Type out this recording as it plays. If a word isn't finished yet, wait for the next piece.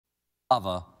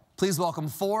Lava. Please welcome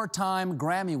four-time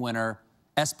Grammy winner,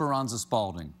 Esperanzo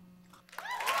Spalding.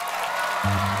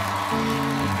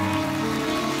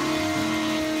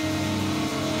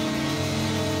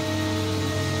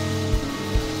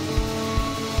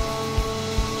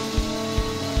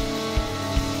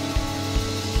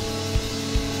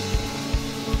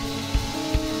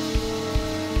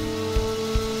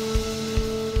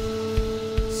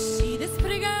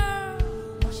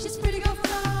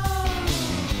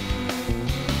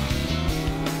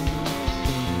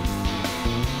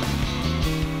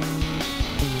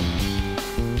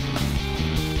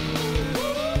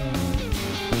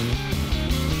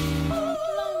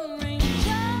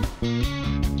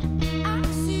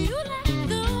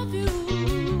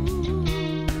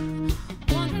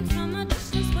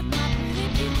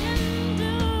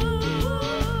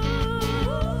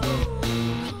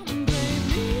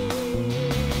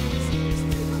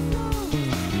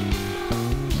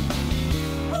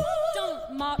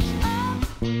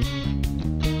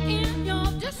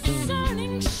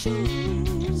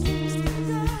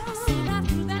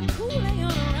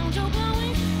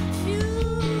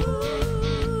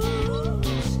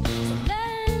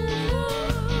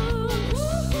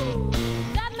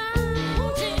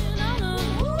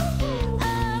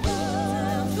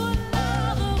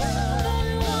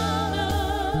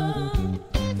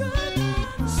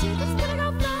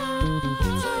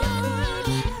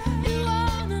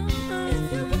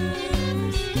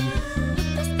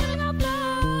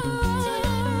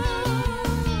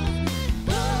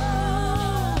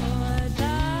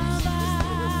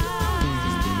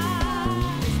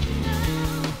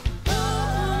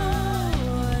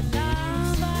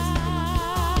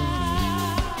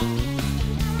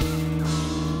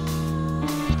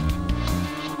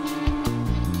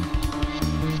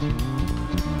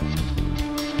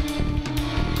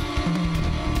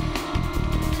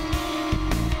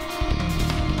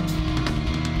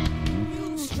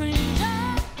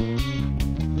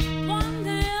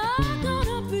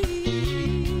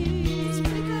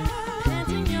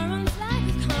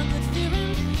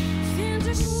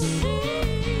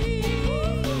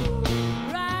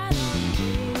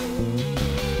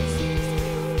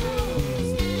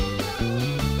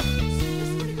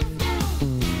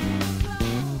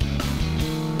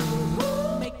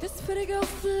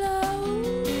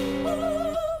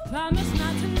 Promise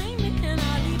not to name me, and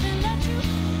I'll even let you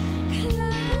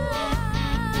climb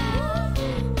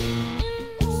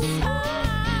inside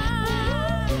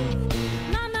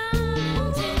my mountain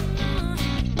of good love.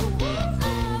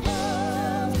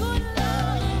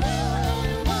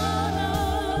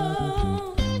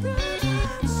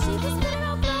 See this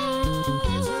little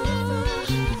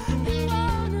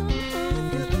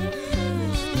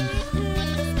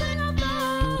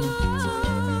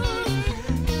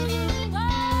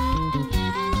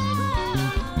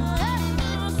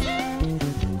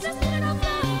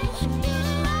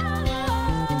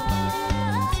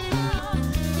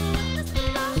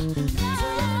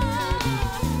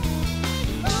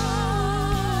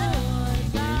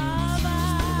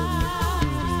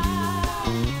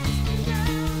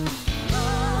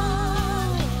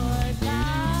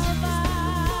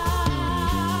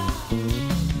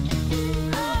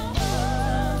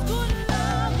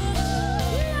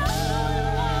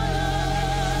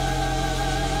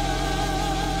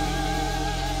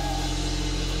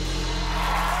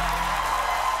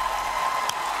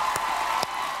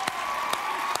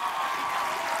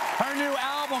Her new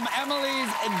album, Emily's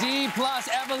D+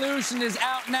 Evolution, is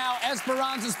out now.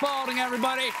 Esperanzo Spalding,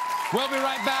 everybody. We'll be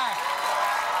right back.